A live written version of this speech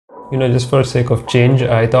Just for sake of change,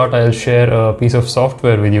 I thought I'll share a piece of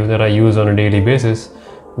software with you that I use on a daily basis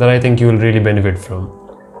that I think you will really benefit from.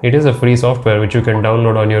 It is a free software which you can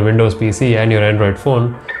download on your Windows PC and your Android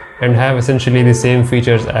phone and have essentially the same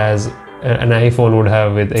features as an iPhone would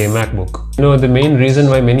have with a MacBook. The main reason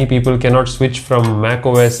why many people cannot switch from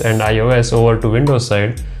macOS and iOS over to Windows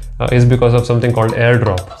side is because of something called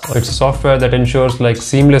AirDrop. It's a software that ensures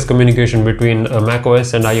seamless communication between a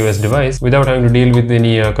macOS and iOS device without having to deal with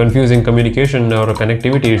any confusing communication or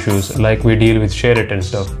connectivity issues like we deal with ShareIt and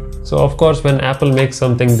stuff. So of course, when Apple makes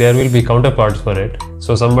something, there will be counterparts for it.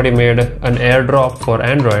 So somebody made an AirDrop for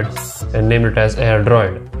Android and named it as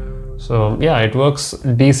AirDroid. So yeah, it works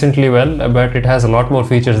decently well, but it has a lot more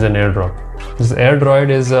features than AirDrop. This AirDroid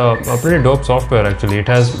is a pretty dope software actually. It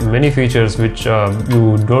has many features which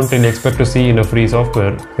you don't really expect to see in a free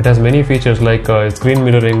software. It has many features like screen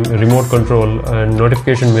mirroring, remote control, and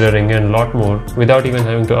notification mirroring, and a lot more without even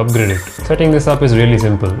having to upgrade it. Setting this up is really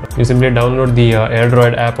simple. You simply download the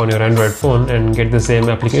AirDroid app on your Android phone and get the same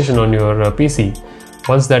application on your PC.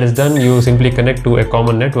 Once that is done, you simply connect to a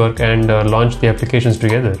common network and launch the applications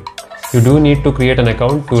together. You do need to create an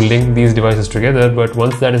account to link these devices together, but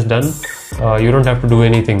once that is done, you don't have to do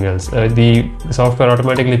anything else. The software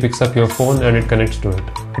automatically picks up your phone and it connects to it.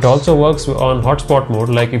 It also works on hotspot mode,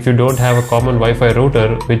 like if you don't have a common Wi-Fi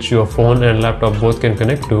router which your phone and laptop both can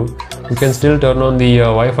connect to, you can still turn on the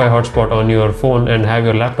Wi-Fi hotspot on your phone and have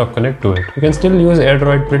your laptop connect to it. You can still use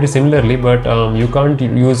AirDroid pretty similarly, but you can't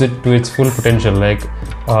use it to its full potential.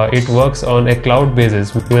 It works on a cloud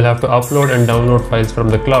basis. You will have to upload and download files from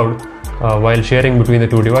the cloud while sharing between the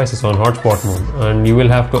two devices on hotspot mode, and you will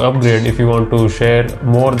have to upgrade if you want to share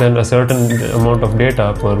more than a certain amount of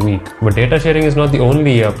data per week. But data sharing is not the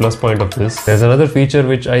only plus point of this. There's another feature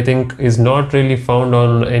which I think is not really found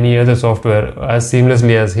on any other software as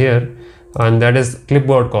seamlessly as here, and that is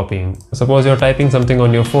clipboard copying. Suppose you're typing something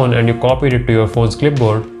on your phone and you copied it to your phone's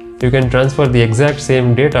clipboard. You can transfer the exact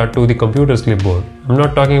same data to the computer's clipboard. I'm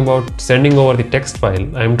not talking about sending over the text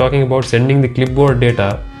file. I'm talking about sending the clipboard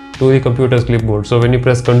data to the computer's clipboard. So when you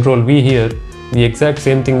press Ctrl V here, the exact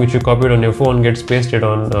same thing which you copied on your phone gets pasted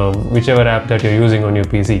on whichever app that you're using on your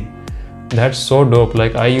PC. That's so dope.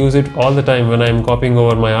 I use it all the time when I'm copying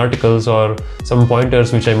over my articles or some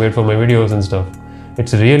pointers which I made for my videos and stuff.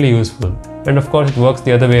 It's really useful. And of course it works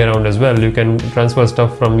the other way around as well. You can transfer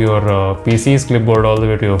stuff from your PC's clipboard all the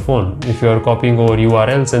way to your phone. If you're copying over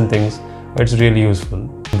URLs and things, it's really useful.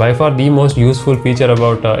 By far the most useful feature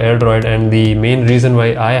about AirDroid, and the main reason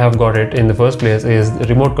why I have got it in the first place, is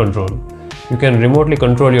remote control. You can remotely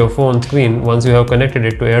control your phone screen once you have connected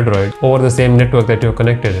it to AirDroid over the same network that you have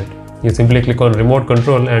connected it. You simply click on remote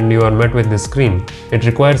control and you are met with this screen. It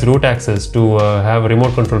requires root access to have a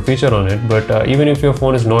remote control feature on it, but even if your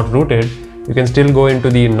phone is not rooted, you can still go into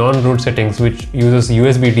the non-root settings, which uses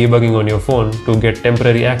USB debugging on your phone to get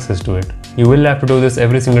temporary access to it. You will have to do this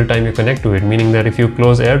every single time you connect to it, meaning that if you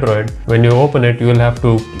close AirDroid, when you open it, you will have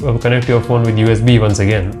to connect your phone with USB once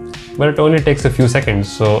again. But it only takes a few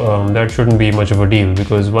seconds, so that shouldn't be much of a deal,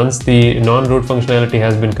 because once the non-root functionality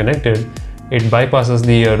has been connected, it bypasses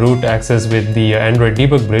the root access with the Android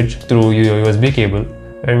debug bridge through your USB cable,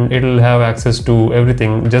 and it will have access to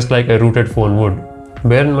everything just like a rooted phone would.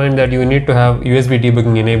 Bear in mind that you need to have USB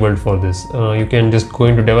debugging enabled for this. You can just go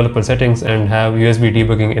into developer settings and have USB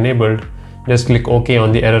debugging enabled. Just click OK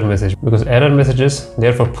on the error message, because error messages,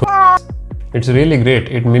 they're for It's really great.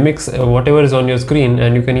 It mimics whatever is on your screen,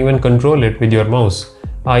 and you can even control it with your mouse.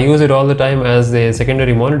 I use it all the time as a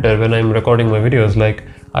secondary monitor when I'm recording my videos.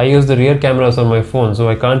 I use the rear cameras on my phone, so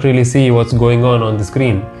I can't really see what's going on the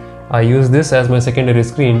screen. I use this as my secondary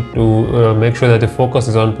screen to make sure that the focus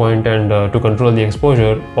is on point and to control the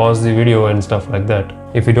exposure, pause the video and stuff like that.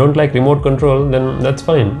 If you don't like remote control, then that's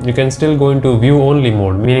fine. You can still go into view only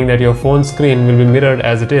mode, meaning that your phone screen will be mirrored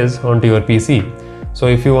as it is onto your PC. So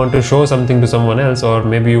if you want to show something to someone else, or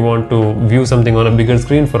maybe you want to view something on a bigger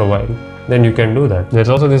screen for a while, then you can do that. There's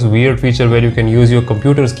also this weird feature where you can use your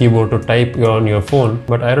computer's keyboard to type on your phone,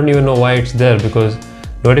 but I don't even know why it's there, because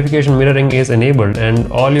notification mirroring is enabled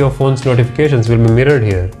and all your phone's notifications will be mirrored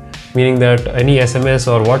here, meaning that any SMS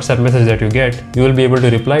or WhatsApp message that you get, you will be able to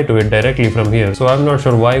reply to it directly from here. So I'm not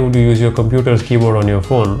sure why would you use your computer's keyboard on your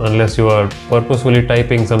phone unless you are purposefully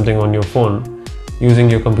typing something on your phone using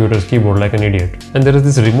your computer's keyboard like an idiot. And there is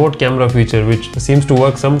this remote camera feature which seems to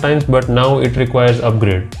work sometimes, but now it requires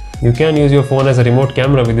upgrade. You can use your phone as a remote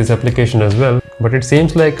camera with this application as well, but it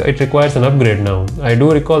seems like it requires an upgrade now. I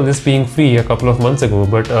do recall this being free a couple of months ago,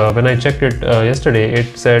 but when I checked it yesterday,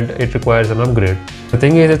 it said it requires an upgrade. The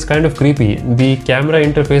thing is, it's kind of creepy. The camera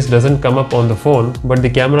interface doesn't come up on the phone, but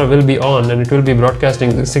the camera will be on and it will be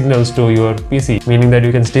broadcasting signals to your PC, meaning that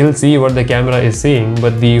you can still see what the camera is seeing,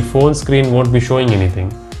 but the phone screen won't be showing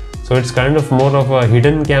anything. So it's kind of more of a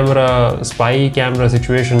hidden camera, spy camera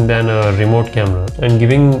situation than a remote camera. And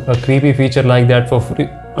giving a creepy feature like that for free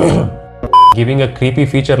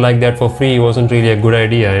wasn't really a good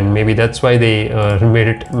idea, and maybe that's why they made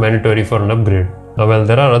it mandatory for an upgrade. Well,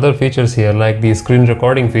 there are other features here like the screen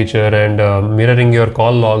recording feature and mirroring your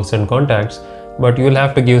call logs and contacts, but you will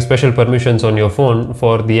have to give special permissions on your phone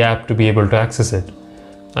for the app to be able to access it.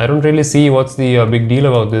 I don't really see what's the big deal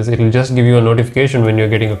about this. It will just give you a notification when you're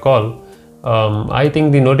getting a call. I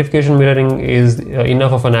think the notification mirroring is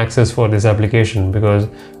enough of an access for this application, because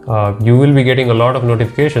you will be getting a lot of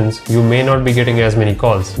notifications. You may not be getting as many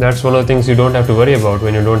calls. That's one of the things you don't have to worry about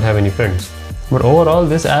when you don't have any friends. But overall,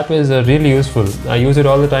 this app is really useful. I use it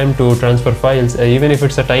all the time to transfer files. Even if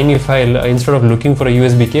it's a tiny file, instead of looking for a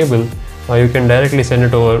USB cable, you can directly send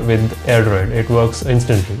it over with AirDroid. It works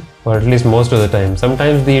instantly, or at least most of the time.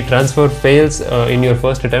 Sometimes the transfer fails in your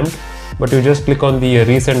first attempt, but you just click on the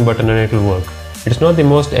resend button and it will work. It's not the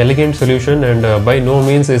most elegant solution, and by no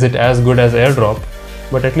means is it as good as AirDrop,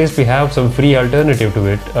 but at least we have some free alternative to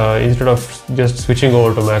it instead of just switching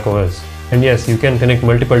over to macOS. And yes, you can connect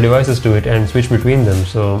multiple devices to it and switch between them,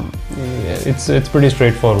 so it's pretty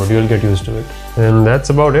straightforward. You'll get used to it. And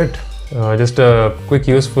that's about it. Just a quick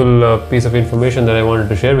useful piece of information that I wanted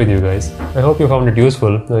to share with you guys. I hope you found it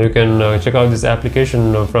useful. You can check out this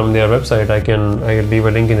application from their website. I'll leave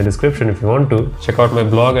a link in the description if you want to. Check out my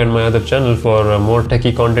blog and my other channel for more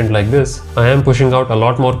techie content like this. I am pushing out a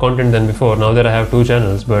lot more content than before now that I have 2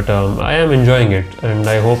 channels, but I am enjoying it, and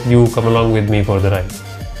I hope you come along with me for the ride.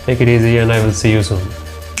 Take it easy, and I will see you soon.